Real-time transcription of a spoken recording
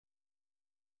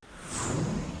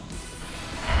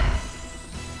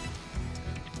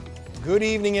Good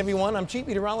evening, everyone. I'm Chief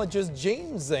Meteorologist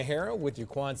James Zahara with your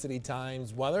Quad City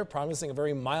Times weather, promising a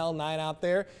very mild night out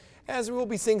there, as we will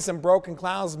be seeing some broken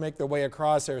clouds make their way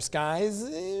across our skies.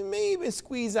 Maybe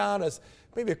squeeze out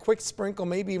maybe a quick sprinkle,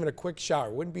 maybe even a quick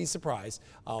shower. Wouldn't be surprised.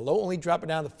 Low only dropping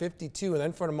down to 52, and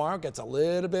then for tomorrow gets a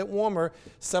little bit warmer.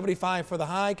 75 for the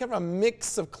high. Kind of a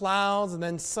mix of clouds and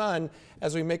then sun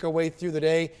as we make our way through the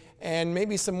day. And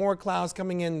maybe some more clouds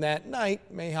coming in that night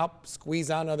may help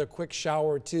squeeze out another quick shower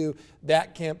or two.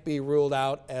 That can't be ruled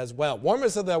out as well.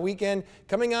 Warmest of the weekend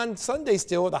coming on Sunday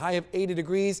still with a high of 80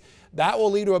 degrees. That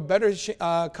will lead to a better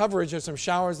coverage of some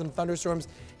showers and thunderstorms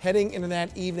heading into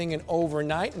that evening and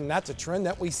overnight. And that's a trend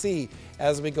that we see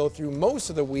as we go through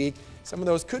most of the week. Some of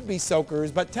those could be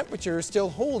soakers, but temperatures still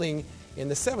holding in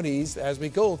the 70s as we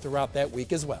go throughout that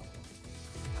week as well.